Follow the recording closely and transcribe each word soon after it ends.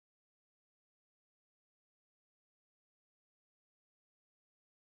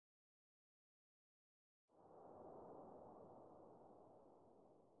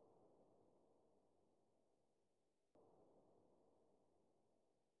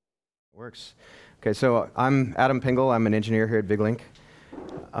Works. Okay, so I'm Adam Pingel. I'm an engineer here at VigLink.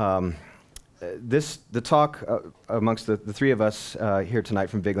 The talk amongst the three of us here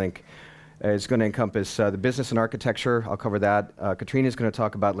tonight from VigLink is going to encompass the business and architecture. I'll cover that. Katrin is going to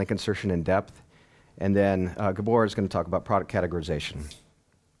talk about link insertion in depth. And then Gabor is going to talk about product categorization.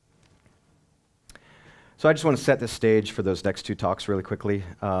 So I just want to set the stage for those next two talks really quickly.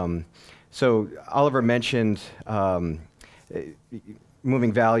 So Oliver mentioned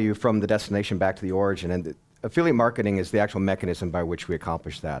moving value from the destination back to the origin, and affiliate marketing is the actual mechanism by which we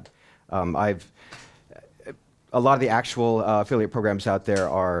accomplish that. A lot of the actual affiliate programs out there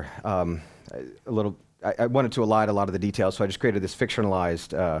are I wanted to elide a lot of the details, so I just created this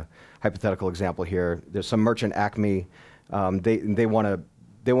fictionalized hypothetical example here. There's some merchant, Acme. They want to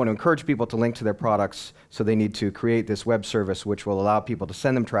encourage people to link to their products, so they need to create this web service which will allow people to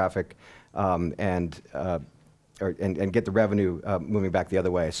send them traffic and get the revenue moving back the other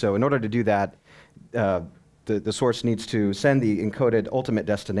way. So in order to do that, the source needs to send the encoded ultimate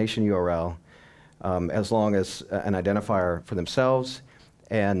destination URL as long as an identifier for themselves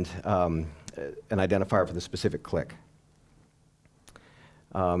and an identifier for the specific click.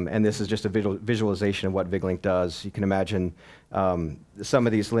 And this is just a visualization of what VigLink does. You can imagine some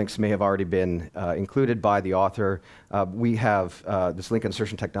of these links may have already been included by the author. We have this link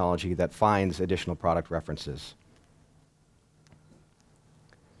insertion technology that finds additional product references.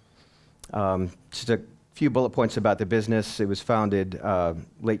 Just a few bullet points about the business. It was founded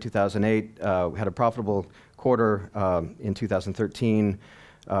late 2008. We had a profitable quarter in 2013.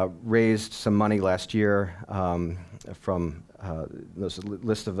 Raised some money last year from this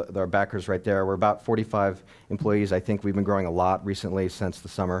list of our backers right there. We're about 45 employees. I think we've been growing a lot recently since the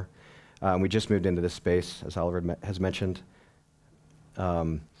summer. We just moved into this space, as Oliver has mentioned.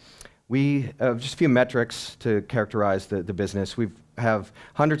 We just a few metrics to characterize the business. We have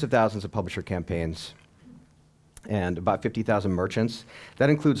hundreds of thousands of publisher campaigns and about 50,000 merchants. That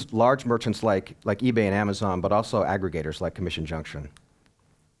includes large merchants like eBay and Amazon, but also aggregators like Commission Junction.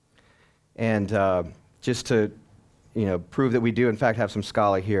 And just to prove that we do, in fact, have some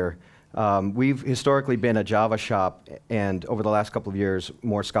Scala here, we've historically been a Java shop, and over the last couple of years,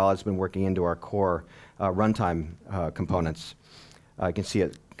 more Scala has been working into our core runtime components. You can see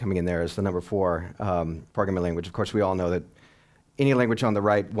it coming in there as the number 4 programming language. Of course, we all know that any language on the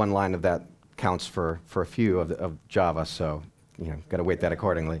right, one line of that counts for a few of Java, so got to weight that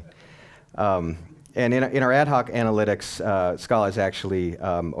accordingly. And in our ad hoc analytics, Scala is actually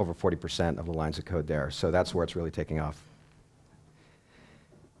over 40% of the lines of code there, so that's where it's really taking off.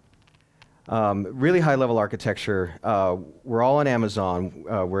 Really high-level architecture. We're all on Amazon.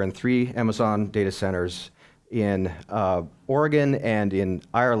 We're in 3 Amazon data centers. In Oregon and in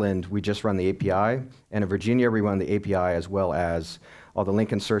Ireland, we just run the API, and in Virginia, we run the API as well as all the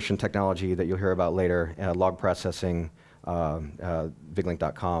link insertion technology that you'll hear about later, log processing,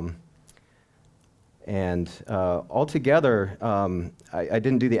 VigLink.com. And altogether, I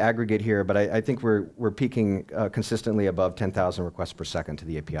didn't do the aggregate here, but I think we're peaking consistently above 10,000 requests per second to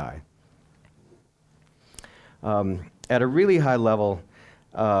the API. At a really high level,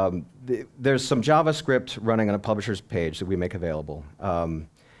 there's some JavaScript running on a publisher's page that we make available.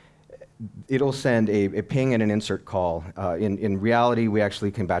 It'll send a ping and an insert call. In reality, we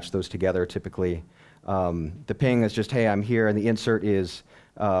actually can batch those together typically. The ping is just, hey, I'm here, and the insert is,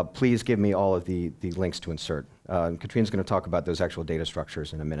 please give me all of the links to insert. Katrin's going to talk about those actual data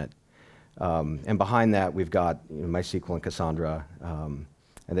structures in a minute. And behind that, we've got MySQL and Cassandra. And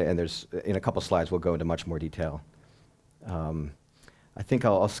there's, in a couple slides, we'll go into much more detail. I think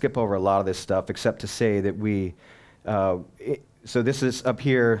I'll skip over a lot of this stuff, except to say that so this is up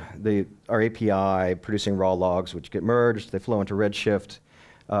here, our API producing raw logs, which get merged. They flow into Redshift.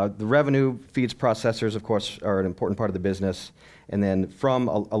 The revenue feeds processors, of course, are an important part of the business. And then from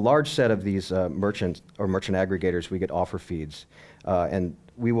a large set of these merchant aggregators, we get offer feeds. And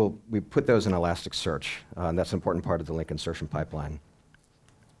we put those in Elasticsearch. And that's an important part of the link insertion pipeline.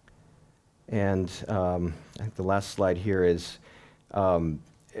 And I think the last slide here is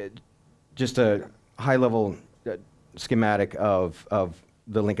just a high-level schematic of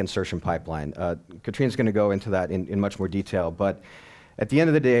the link insertion pipeline. Katrin's going to go into that in much more detail. But at the end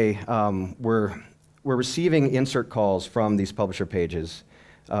of the day, we're receiving insert calls from these publisher pages.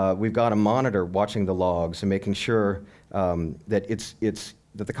 We've got a monitor watching the logs and making sure that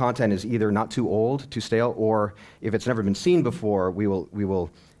that the content is either not too old, too stale, or if it's never been seen before, we will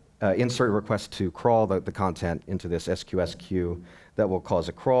insert a request to crawl the content into this SQS queue that will cause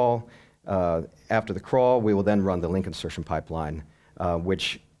a crawl. After the crawl, we will then run the link insertion pipeline,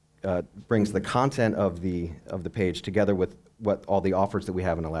 which brings the content of the page together with what all the offers that we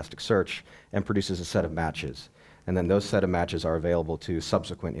have in Elasticsearch and produces a set of matches. And then those set of matches are available to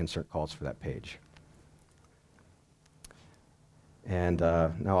subsequent insert calls for that page. And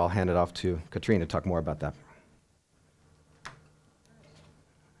now I'll hand it off to Katrin to talk more about that.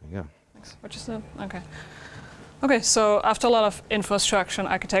 There you go. Thanks. What you said? Okay. Okay, so after a lot of infrastructure and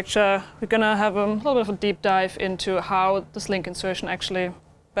architecture, we're going to have a little bit of a deep dive into how this link insertion actually,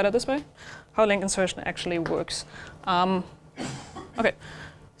 better this way, how link insertion actually works. Okay,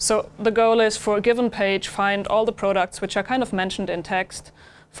 so the goal is for a given page, find all the products which are kind of mentioned in text,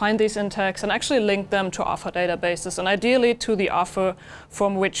 find these in text, and actually link them to offer databases, and ideally to the offer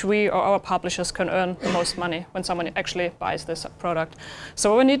from which we or our publishers can earn the most money when someone actually buys this product.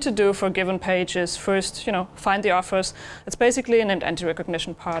 So what we need to do for a given page is first, find the offers. It's basically a named entity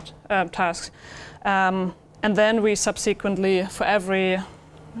recognition task, and then we subsequently, for every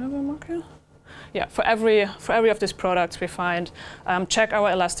of these products we find, check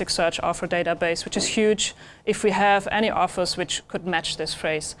our Elasticsearch offer database, which is huge if we have any offers which could match this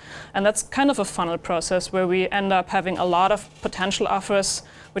phrase. And that's kind of a funnel process where we end up having a lot of potential offers,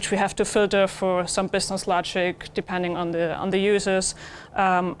 which we have to filter for some business logic depending on the users,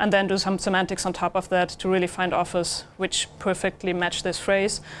 and then do some semantics on top of that to really find offers which perfectly match this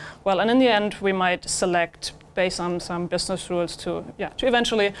phrase. Well, and in the end, we might select based on some business rules to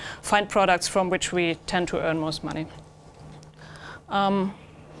eventually find products from which we tend to earn most money.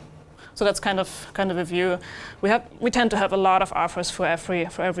 So that's kind of a view. We tend to have a lot of offers for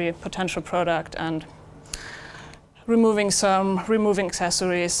every potential product, and removing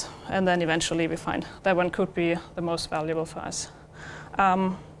accessories, and then eventually we find that one could be the most valuable for us.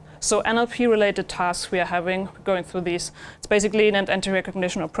 So NLP-related tasks we are having, going through these, it's basically named entity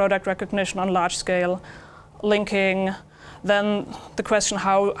recognition or product recognition on large scale, linking, then the question,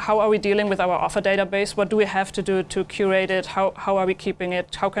 how are we dealing with our offer database? What do we have to do to curate it? How are we keeping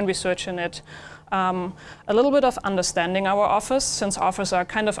it? How can we search in it? A little bit of understanding our offers, since offers are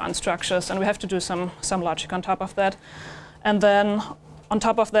kind of unstructured, and we have to do some logic on top of that. And then on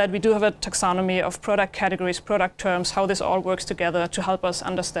top of that, we do have a taxonomy of product categories, product terms, how this all works together to help us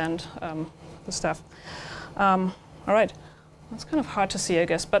understand the stuff. All right, that's kind of hard to see, I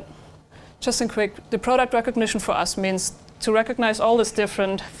guess, but just in quick, the product recognition for us means to recognize all these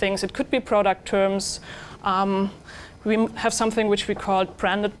different things. It could be product terms. We have something which we call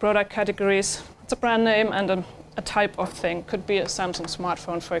branded product categories. It's a brand name and a type of thing. Could be a Samsung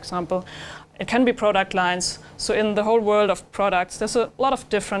smartphone, for example. It can be product lines. So in the whole world of products, there's a lot of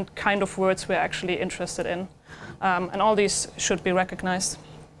different kind of words we're actually interested in. And all these should be recognized.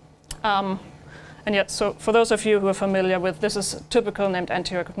 And yet, so for those of you who are familiar with, this is a typical named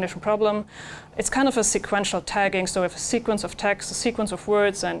entity recognition problem. It's kind of a sequential tagging. So we have a sequence of text, a sequence of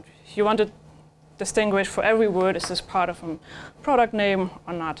words, and you want to distinguish for every word, is this part of a product name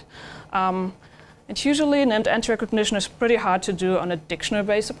or not? And usually named entity recognition is pretty hard to do on a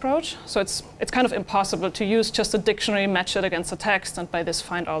dictionary-based approach. So it's kind of impossible to use just a dictionary, match it against the text, and by this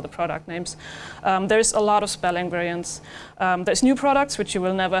find all the product names. There's a lot of spelling variants. There's new products, which you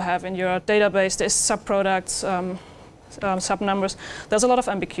will never have in your database. There's sub-products, sub-numbers. There's a lot of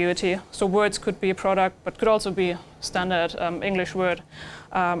ambiguity. So words could be a product, but could also be standard English word.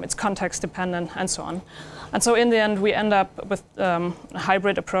 It's context dependent, and so on. And so in the end, we end up with a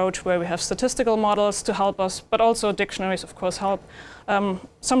hybrid approach where we have statistical models to help us, but also dictionaries, of course, help.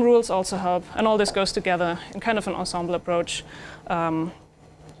 Some rules also help, and all this goes together in kind of an ensemble approach. And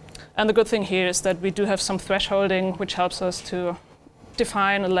the good thing here is that we do have some thresholding, which helps us to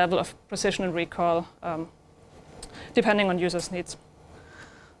define a level of precision and recall, depending on users' needs.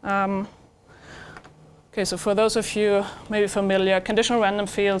 Okay, so for those of you maybe familiar, conditional random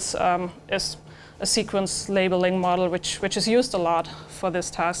fields is a sequence labeling model which is used a lot for this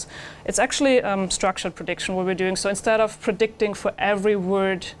task. It's actually structured prediction what we're doing. So instead of predicting for every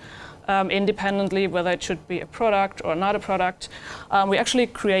word independently whether it should be a product or not a product, we actually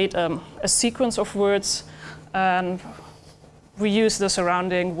create a sequence of words, and we use the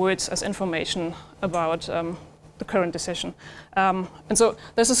surrounding words as information about the current decision. And so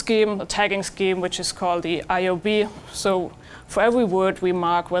there's a scheme, a tagging scheme, which is called the IOB. So for every word, we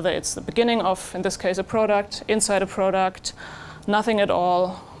mark whether it's the beginning of, in this case, a product, inside a product, nothing at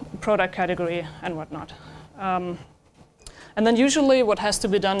all, product category, and whatnot. And then usually what has to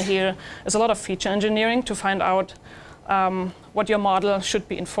be done here is a lot of feature engineering to find out what your model should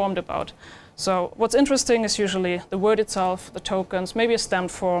be informed about. So what's interesting is usually the word itself, the tokens, maybe a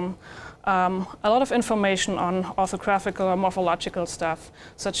stamped form, a lot of information on orthographical or morphological stuff,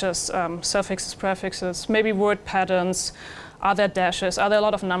 such as suffixes, prefixes, maybe word patterns, Are there dashes? Are there a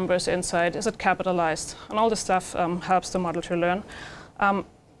lot of numbers inside? Is it capitalized? And all this stuff helps the model to learn.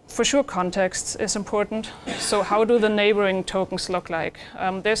 For sure, context is important. So how do the neighboring tokens look like?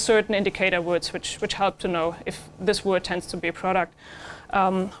 There's certain indicator words which help to know if this word tends to be a product.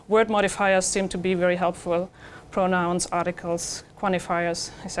 Word modifiers seem to be very helpful. Pronouns, articles,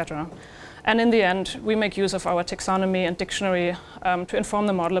 quantifiers, etc. And in the end, we make use of our taxonomy and dictionary to inform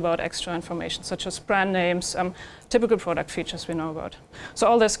the model about extra information, such as brand names, typical product features we know about. So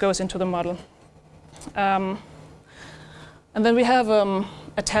all this goes into the model. And then we have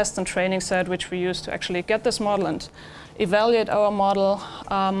a test and training set which we use to actually get this model and evaluate our model.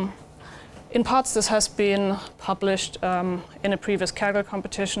 In parts, this has been published in a previous Kaggle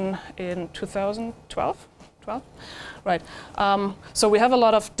competition in 2012. Right. So we have a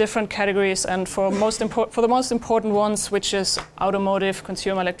lot of different categories, and for the most important ones, which is automotive,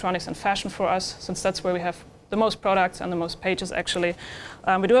 consumer electronics, and fashion for us, since that's where we have the most products and the most pages actually.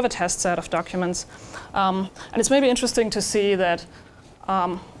 We do have a test set of documents. And it's maybe interesting to see that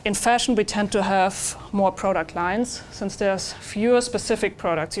in fashion we tend to have more product lines, since there's fewer specific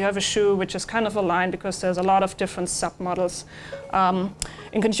products. You have a shoe which is kind of a line because there's a lot of different submodels.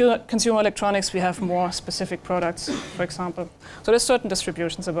 In consumer electronics we have more specific products, for example. So there's certain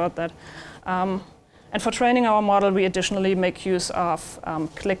distributions about that. And for training our model, we additionally make use of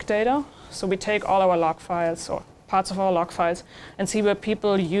click data. So we take all our log files, or parts of our log files, and see where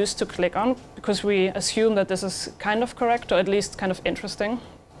people used to click on, because we assume that this is kind of correct, or at least kind of interesting,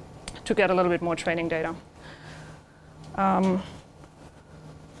 to get a little bit more training data.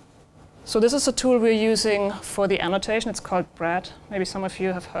 So this is a tool we're using for the annotation. It's called Brad. Maybe some of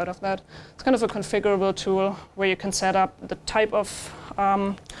you have heard of that. It's kind of a configurable tool where you can set up the type of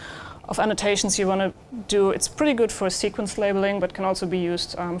annotations you want to do. It's pretty good for sequence labeling, but can also be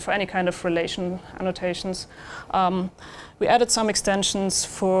used for any kind of relation annotations. We added some extensions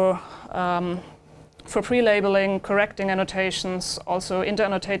for pre-labeling, correcting annotations, also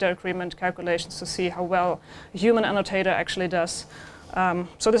inter-annotator agreement calculations to see how well a human annotator actually does.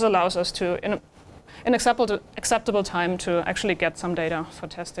 So this allows us to, in acceptable time, to actually get some data for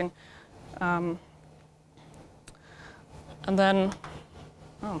testing. And then,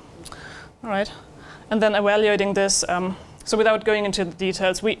 all right. And then evaluating this, so without going into the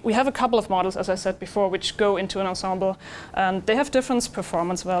details, we have a couple of models, as I said before, which go into an ensemble, and they have different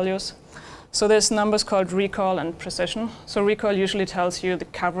performance values. So there's numbers called recall and precision. So recall usually tells you the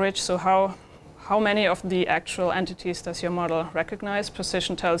coverage, so how many of the actual entities does your model recognize.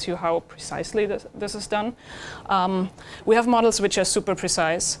 Precision tells you how precisely this is done. We have models which are super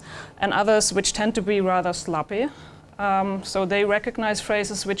precise, and others which tend to be rather sloppy. So they recognize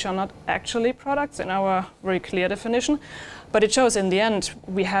phrases which are not actually products in our very clear definition. But it shows in the end,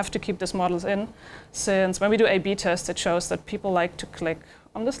 we have to keep these models in, since when we do A/B tests, it shows that people like to click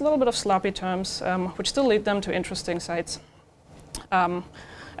on this little bit of sloppy terms, which still lead them to interesting sites.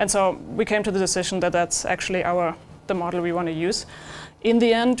 And so we came to the decision that that's actually the model we want to use. In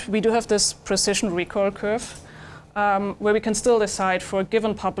the end, we do have this precision recall curve, where we can still decide for a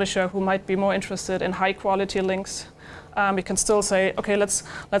given publisher who might be more interested in high quality links. We can still say, okay,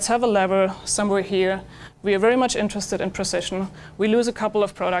 let's have a lever somewhere here. We are very much interested in precision. We lose a couple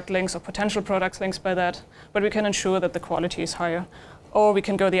of product links or potential product links by that, but we can ensure that the quality is higher. Or we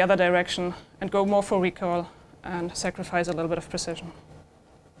can go the other direction and go more for recall and sacrifice a little bit of precision.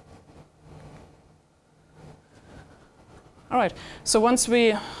 All right, so once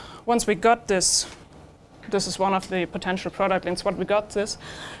we got this is one of the potential product links. What we got this,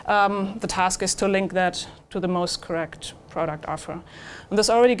 the task is to link that to the most correct product offer. And this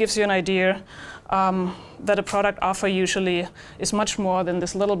already gives you an idea that a product offer usually is much more than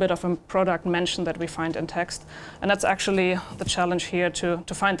this little bit of a product mention that we find in text. And that's actually the challenge here,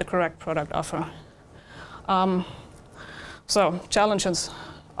 to find the correct product offer. So challenges.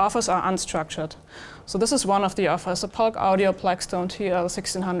 Offers are unstructured. So this is one of the offers, a Polk Audio Blackstone TL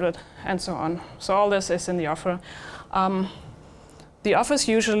 1600, and so on. So all this is in the offer. The offers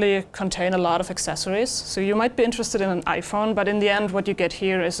usually contain a lot of accessories. So you might be interested in an iPhone, but in the end, what you get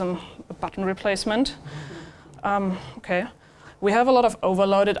here is a button replacement. Okay. We have a lot of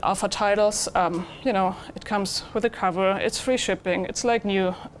overloaded offer titles. You know, it comes with a cover, it's free shipping, it's like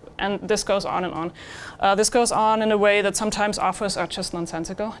new, and this goes on and on. This goes on in a way that sometimes offers are just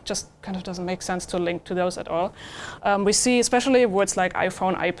nonsensical. It just kind of doesn't make sense to link to those at all. We see, especially words like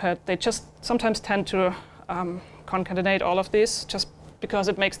iPhone, iPad, they just sometimes tend to concatenate all of these just because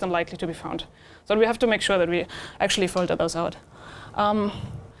it makes them likely to be found. So we have to make sure that we actually filter those out.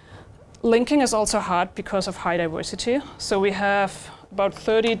 Linking is also hard because of high diversity. So we have about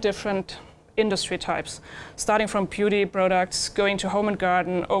 30 different industry types, starting from beauty products, going to home and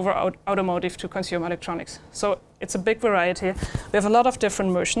garden, over automotive to consumer electronics. So it's a big variety. We have a lot of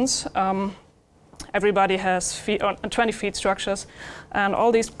different motions. Everybody has 20 feed structures, and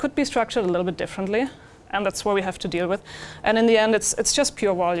all these could be structured a little bit differently, and that's what we have to deal with. And in the end, it's just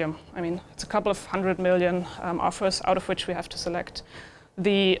pure volume. I mean, it's a couple of 100 million offers, out of which we have to select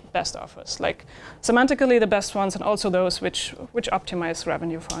the best offers, like semantically the best ones, and also those which optimize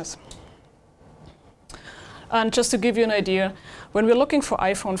revenue for us. And just to give you an idea, when we're looking for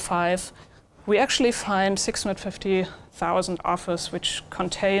iPhone 5, we actually find 650,000 offers which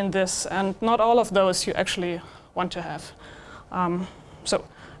contain this, and not all of those you actually want to have. So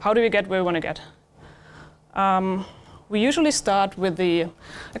how do we get where we want to get? We usually start with a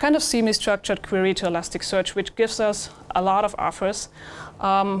kind of semi-structured query to Elasticsearch, which gives us a lot of offers.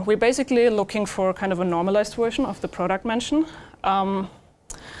 We're basically looking for kind of a normalized version of the product mention.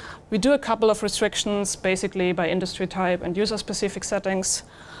 We do a couple of restrictions, basically by industry type and user-specific settings.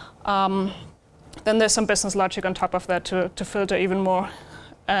 Then there's some business logic on top of that to filter even more.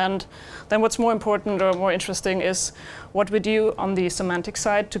 And then what's more important or more interesting is what we do on the semantic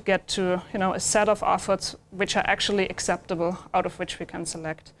side to get to a set of offers which are actually acceptable, out of which we can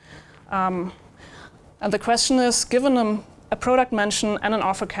select. And the question is, given a product mention and an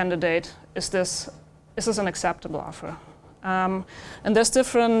offer candidate, is this an acceptable offer? And there's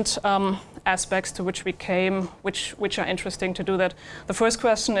different aspects to which we came, which are interesting to do that. The first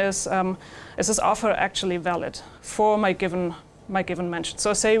question is this offer actually valid for my given mention?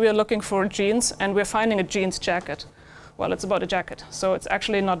 So say we're looking for jeans and we're finding a jeans jacket. Well, it's about a jacket, so it's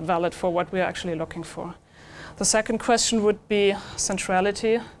actually not valid for what we're actually looking for. The second question would be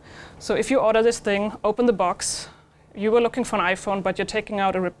centrality. So if you order this thing, open the box, you were looking for an iPhone, but you're taking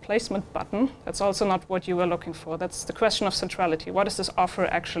out a replacement button. That's also not what you were looking for. That's the question of centrality. What is this offer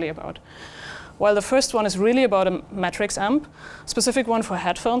actually about? While the first one is really about a matrix amp, specific one for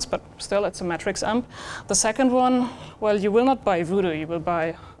headphones, but still it's a matrix amp. The second one, well, you will not buy Voodoo, you will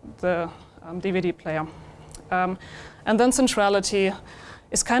buy the DVD player. And then centrality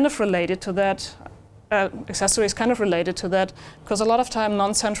is kind of related to that. Accessory is kind of related to that, because a lot of time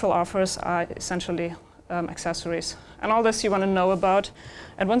non-central offers are essentially accessories. And all this you want to know about.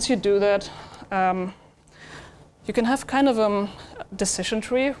 And once you do that, you can have kind of a decision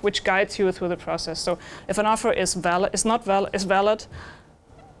tree which guides you through the process. So if an offer is valid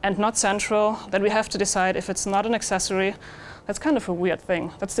and not central, then we have to decide if it's not an accessory. That's kind of a weird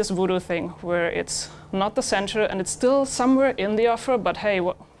thing. That's this Voodoo thing where it's not the center and it's still somewhere in the offer, but hey,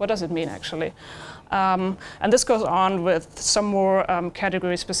 what does it mean actually? And this goes on with some more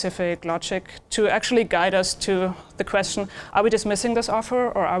category-specific logic to actually guide us to the question, are we dismissing this offer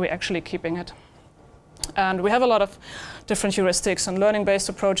or are we actually keeping it? And we have a lot of different heuristics and learning-based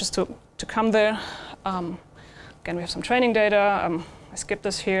approaches to come there. Again, we have some training data. I skipped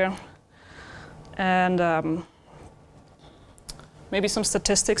this here. And maybe some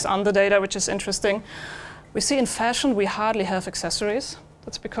statistics on the data, which is interesting. We see in fashion, we hardly have accessories.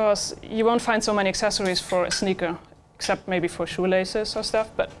 That's because you won't find so many accessories for a sneaker, except maybe for shoelaces or stuff.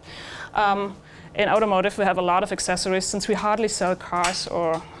 But in automotive, we have a lot of accessories, since we hardly sell cars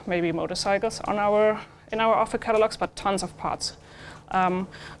or maybe motorcycles in our offer catalogs, but tons of parts.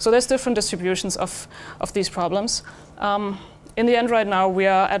 So there's different distributions of these problems. In the end, right now, we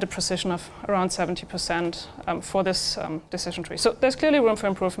are at a precision of around 70% for this decision tree. So there's clearly room for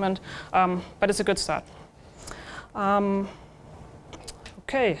improvement, but it's a good start.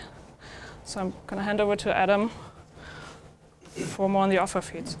 Okay, so I'm going to hand over to Adam for more on the offer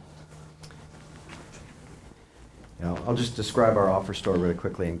feeds. Yeah, I'll just describe our offer store really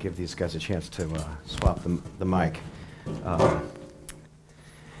quickly and give these guys a chance to swap the mic.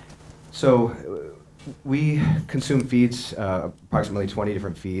 So we consume feeds, approximately 20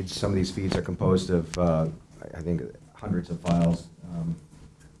 different feeds. Some of these feeds are composed of, I think, hundreds of files,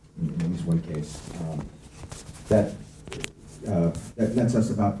 in at least one case. That nets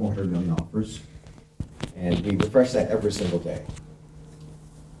us about 400 million offers, and we refresh that every single day.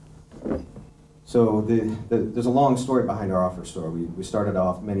 So there's a long story behind our offer store. We started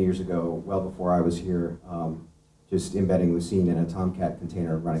off many years ago, well before I was here, just embedding Lucene in a Tomcat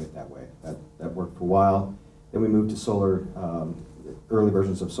container, running it that way. That worked for a while. Then we moved to Solar, early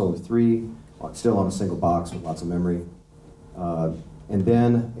versions of Solar 3, still on a single box with lots of memory. And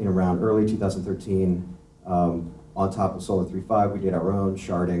then in around early 2013, on top of Solar 3.5, we did our own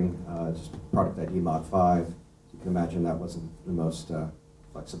sharding, just product ID Mod 5. You can imagine that wasn't the most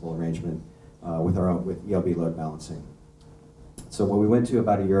flexible arrangement with ELB load balancing. So what we went to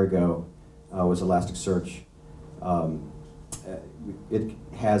about a year ago was Elasticsearch. it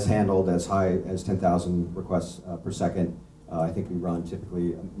has handled as high as 10,000 requests per second. I think we run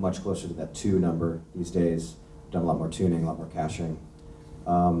typically much closer to that 2 number these days. We've done a lot more tuning, a lot more caching.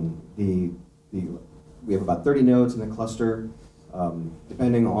 We have about 30 nodes in the cluster.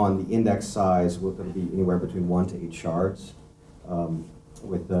 Depending on the index size, it'll be anywhere between 1 to 8 shards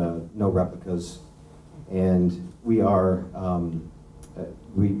with no replicas. And we are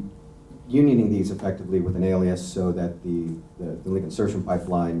unioning these effectively with an alias so that the link insertion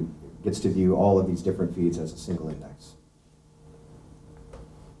pipeline gets to view all of these different feeds as a single index.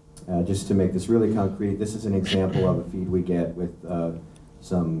 Just to make this really concrete, this is an example of a feed we get with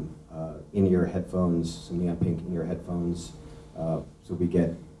some in-ear headphones, some neon pink in-ear headphones. So we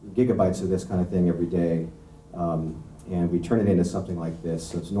get gigabytes of this kind of thing every day, and we turn it into something like this.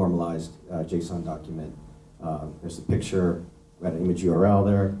 So it's a normalized JSON document. There's the picture, we got an image URL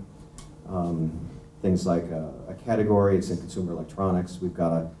there. Things like a category, it's in consumer electronics. We've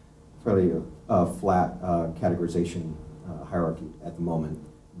got a fairly flat categorization hierarchy at the moment.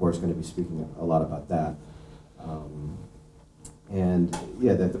 Gabor's going to be speaking a lot about that. And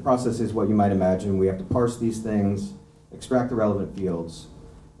yeah, the process is what you might imagine. We have to parse these things, extract the relevant fields.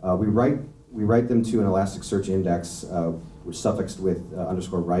 We write them to an Elasticsearch index, which is suffixed with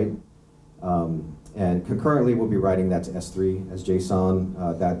 _write. And concurrently, we'll be writing that to S3 as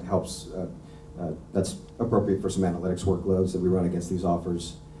JSON. That helps, that's appropriate for some analytics workloads that we run against these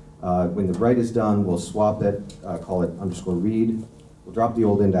offers. When the write is done, we'll swap it, call it _read. We'll drop the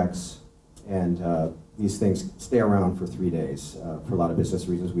old index, and these things stay around for 3 days. For a lot of business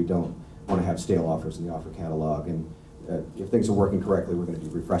reasons, we don't want to have stale offers in the offer catalog. And if things are working correctly, we're going to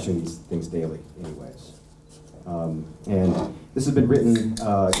be refreshing these things daily anyways. And this has been written in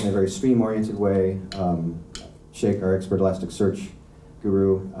a very stream-oriented way. Sheikh, our expert Elasticsearch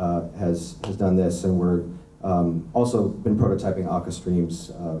guru, has done this, and we're also been prototyping Akka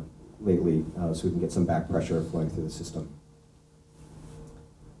streams lately so we can get some back pressure flowing through the system.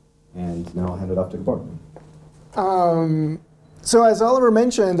 And now I'll hand it off to Gabor. So as Oliver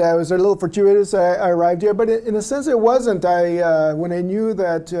mentioned, I was a little fortuitous. I arrived here, but in a sense it wasn't. When I knew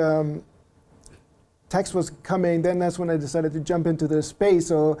that text was coming, then that's when I decided to jump into this space.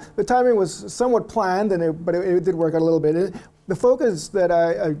 So the timing was somewhat planned, but it did work out a little bit. The focus that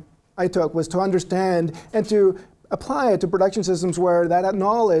I took was to understand and to apply it to production systems where that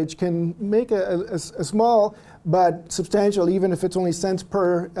knowledge can make a small but substantial, even if it's only cents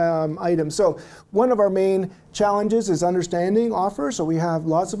per item. So one of our main challenges is understanding offers. So we have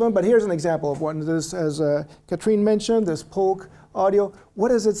lots of them, but here's an example of one. This, as Katrin mentioned, this Polk audio. What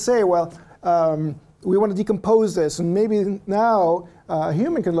does it say? Well, we want to decompose this, and maybe now a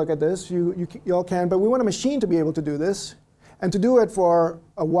human can look at this. You all can, but we want a machine to be able to do this, and to do it for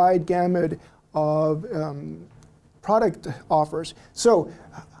a wide gamut of product offers. So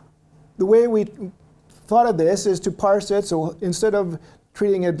the way we thought of this is to parse it. So instead of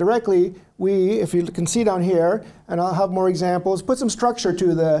treating it directly, if you can see down here, and I'll have more examples, put some structure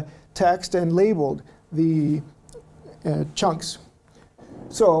to the text and labeled the chunks.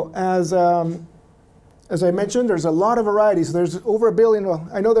 So as I mentioned, there's a lot of varieties. There's over 1 billion. Well,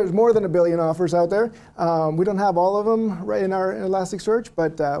 I know there's more than 1 billion offers out there. We don't have all of them right in our Elasticsearch,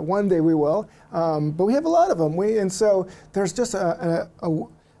 but one day we will. But we have a lot of them. And so there's just an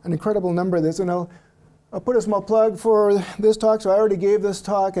incredible number of this. And I'll put a small plug for this talk. So I already gave this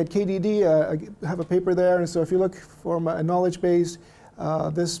talk at KDD. I have a paper there. And so if you look for a knowledge base,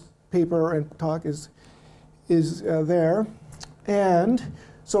 this paper and talk is there. And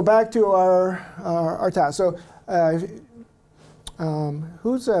so back to our task. So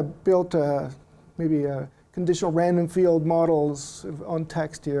who's built maybe conditional random field models on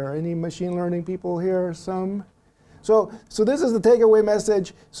text here? Any machine learning people here? Some? So this is the takeaway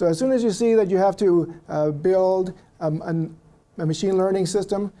message. So as soon as you see that you have to build a machine learning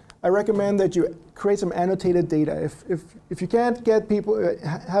system, I recommend that you create some annotated data. If you can't get people,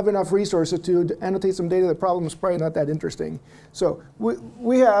 have enough resources to annotate some data, the problem is probably not that interesting. So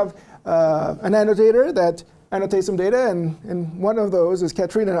we have an annotator that annotates some data, and one of those is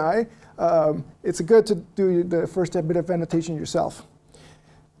Katrin and I. It's good to do the first bit of annotation yourself.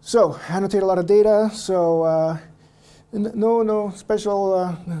 So annotate a lot of data. So no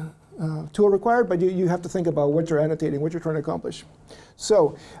special tool required, but you have to think about what you're annotating, what you're trying to accomplish.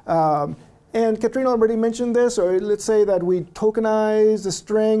 So, and Katrin already mentioned this, so let's say that we tokenize the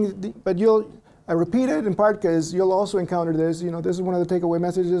string, but I repeat it in part because you'll also encounter this. This is one of the takeaway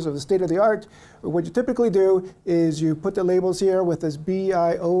messages of the state of the art. What you typically do is you put the labels here with this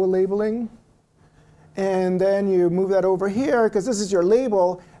BIO labeling, and then you move that over here, because this is your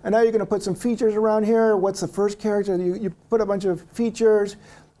label, and now you're going to put some features around here. What's the first character? You put a bunch of features.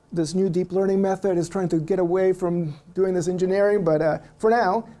 This new deep learning method is trying to get away from doing this engineering, but for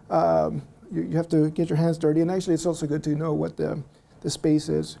now, you have to get your hands dirty, and actually it's also good to know what the space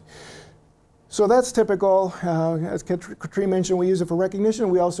is. So that's typical. As Katrin mentioned, we use it for recognition.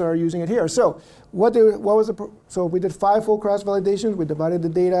 We also are using it here. So so we did 5 full cross validations. We divided the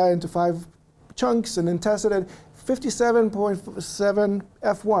data into 5 chunks and then tested it. 57.7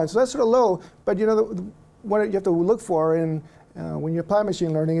 F1. So that's sort of low, but you know what you have to look for when you apply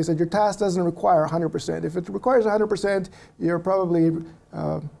machine learning is that your task doesn't require 100%. If it requires 100%, you're probably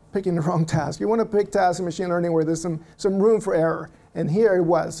picking the wrong task. You want to pick tasks in machine learning where there's some room for error, and here it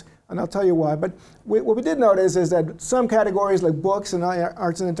was. And I'll tell you why. But what we did notice is that some categories like books and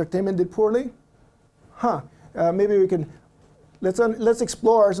arts and entertainment did poorly. Maybe we can, let's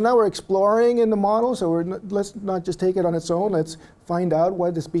explore. So now we're exploring in the model, so let's not just take it on its own. Let's find out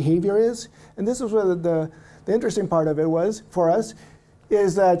what this behavior is. And this is where the interesting part of it was for us,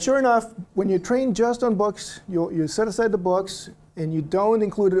 is that sure enough, when you train just on books, you set aside the books, and you don't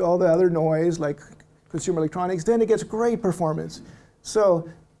include all the other noise like consumer electronics, then it gets great performance. So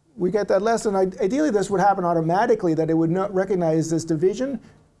we get that lesson. Ideally, this would happen automatically, that it would not recognize this division.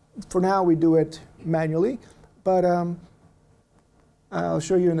 For now, we do it manually. But I'll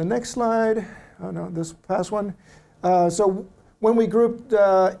show you in the next slide. Oh, no, this past one. So when we grouped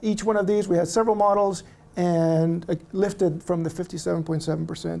each one of these, we had several models and lifted from the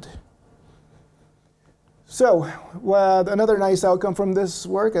 57.7%. So another nice outcome from this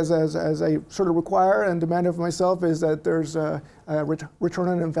work, as I sort of require and demand of myself, is that there's a return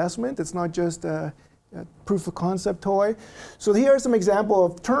on investment. It's not just a proof of concept toy. So here are some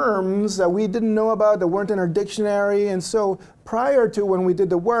examples of terms that we didn't know about, that weren't in our dictionary. And so prior to when we did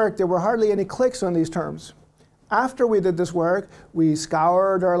the work, there were hardly any clicks on these terms. After we did this work, we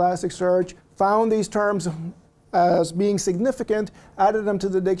scoured our Elasticsearch, found these terms as being significant, added them to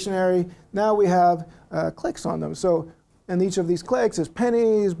the dictionary. Now we have clicks on them. So, and each of these clicks is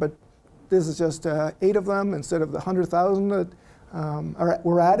pennies, but this is just 8 of them instead of the 100,000 that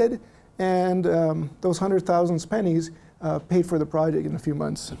were added. And those 100,000 pennies paid for the project in a few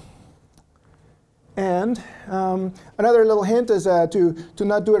months. And another little hint is to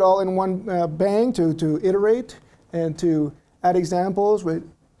not do it all in one bang, to iterate and to add examples.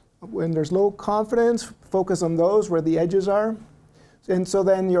 When there's low confidence, focus on those where the edges are. And so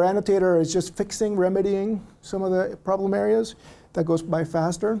then your annotator is just fixing, remedying some of the problem areas. That goes by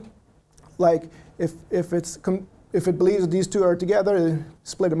faster. Like if it believes that these two are together,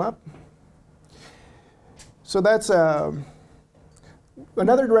 split them up. So that's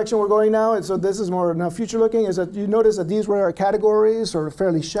another direction we're going now. And so this is more now future looking, is that you notice that these were our categories, or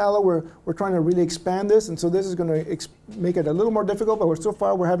fairly shallow. We're trying to really expand this. And so this is going to make it a little more difficult, but so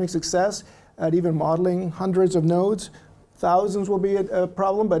far we're having success at even modeling hundreds of nodes. Thousands will be a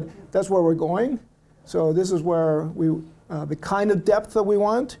problem, but that's where we're going. So this is where the kind of depth that we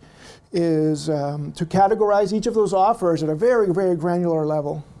want is to categorize each of those offers at a very, very granular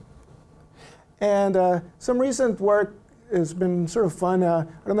level. And some recent work has been sort of fun. I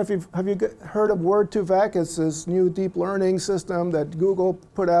don't know if have you heard of Word2Vec? It's this new deep learning system that Google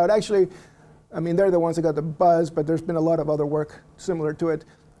put out. Actually, I mean, they're the ones that got the buzz, but there's been a lot of other work similar to it.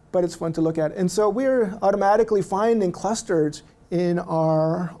 But it's fun to look at. And so we're automatically finding clusters in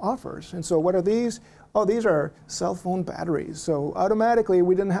our offers. And so what are these? Oh, these are cell phone batteries. So automatically,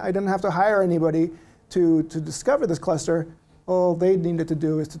 I didn't have to hire anybody to discover this cluster. All they needed to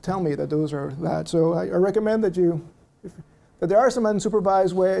do is to tell me that those are that. So I recommend that that there are some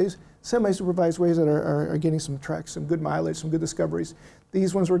unsupervised ways, semi-supervised ways that are getting some tracks, some good mileage, some good discoveries.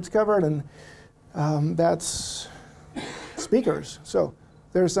 These ones were discovered, and that's speakers. So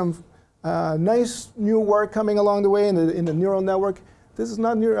there's some nice new work coming along the way in the neural network. This is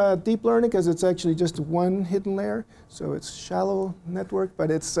not deep learning because it's actually just one hidden layer. So it's shallow network, but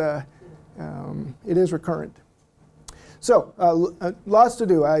it is recurrent. So lots to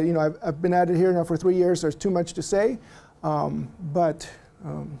do. I've been at it here now for 3 years. There's too much to say, but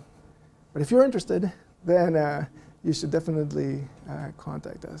if you're interested, then you should definitely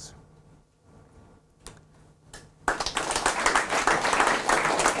contact us.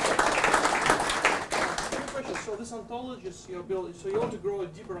 So this ontologies you're building, so you want to grow a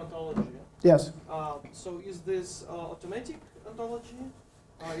deeper ontology. Yes. So is this automatic ontology?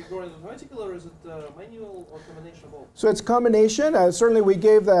 Are you growing automatically, or is it manual, or combination of both? So it's a combination. Certainly we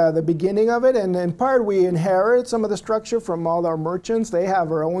gave the beginning of it, and in part we inherit some of the structure from all our merchants. They have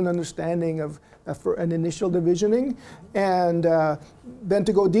their own understanding of for an initial divisioning. And then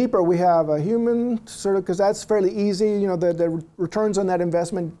to go deeper, we have a human, sort of, because that's fairly easy. You know, the returns on that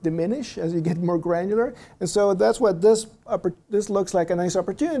investment diminish as you get more granular. And so that's what this looks like. A nice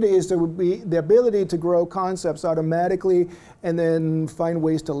opportunity is to be the ability to grow concepts automatically and then find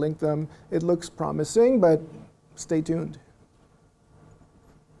ways to link them. It looks promising, but stay tuned.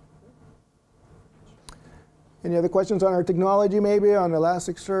 Any other questions on our technology, maybe on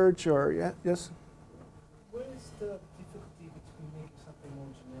Elasticsearch, or yes? What is the difficulty between making something more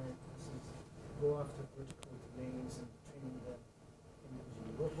generic versus go after vertical domains and training them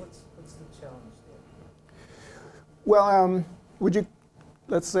individually? What's the challenge there? Well,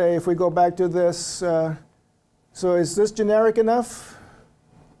 let's say if we go back to this, so is this generic enough?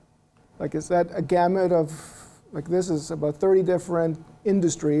 Like, is that a gamut of, like this is about 30 different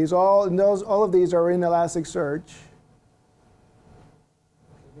industries. All of these are in Elasticsearch.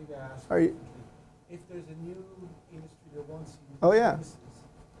 Maybe I ask if there's a new industry that wants you to use services,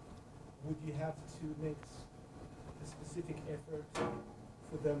 would you have to make a specific effort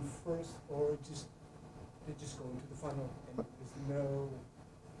for them first, or they just go into the funnel and there's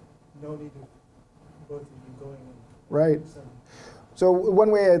no need of both of you going and right. So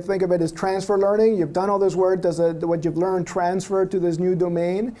one way I think of it is transfer learning. You've done all this work. Does what you've learned transfer to this new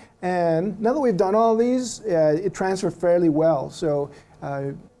domain? And now that we've done all these, it transferred fairly well. So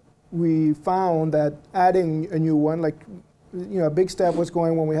we found that adding a new one, like a big step was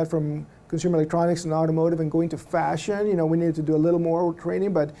going when we had from consumer electronics and automotive and going to fashion. We needed to do a little more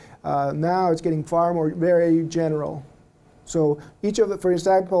training, but now it's getting far more very general. So each of the, for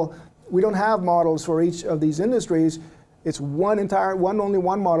example, we don't have models for each of these industries. It's only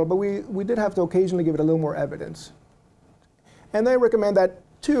one model, but we did have to occasionally give it a little more evidence. And they recommend that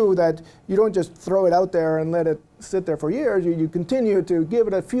too, that you don't just throw it out there and let it sit there for years. You continue to give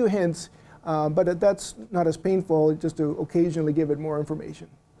it a few hints, but that's not as painful, just to occasionally give it more information.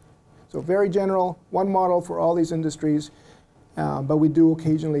 So very general, one model for all these industries, but we do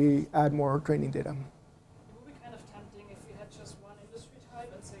occasionally add more training data.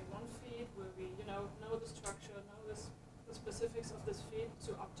 Specifics of this feed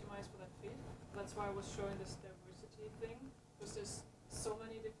to optimize for that feed. That's why I was showing this diversity thing, because there's so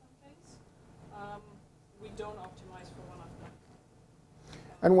many different things. We don't optimize for one of them.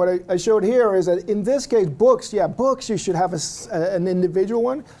 And what I showed here is that in this case, books, you should have an individual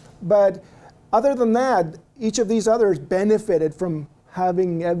one. But other than that, each of these others benefited from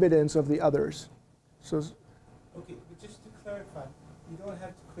having evidence of the others. So, okay, but just to clarify, you don't have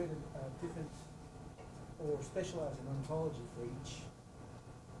to create a different or specialize in ontology for each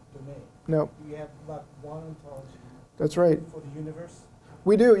domain. No. You have like one ontology. That's right. For the universe?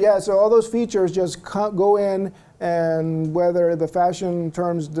 We do, yeah. So all those features just go in, and whether the fashion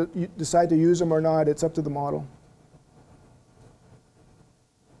terms you decide to use them or not, it's up to the model.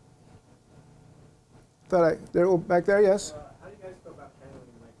 Back there, yes? How do you guys go about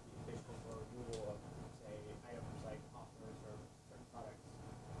handling like the additional or removal of, say, items like offers or certain products?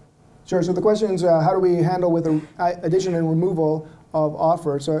 Sure. So the question is, how do we handle with the addition and removal of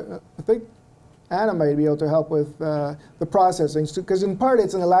offers? So I think Anna might be able to help with the processing, because in part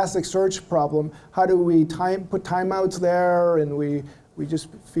it's an Elasticsearch problem. How do we put timeouts there, and we just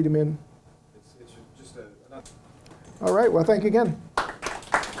feed them in? It's just a. All right. Well, thank you again.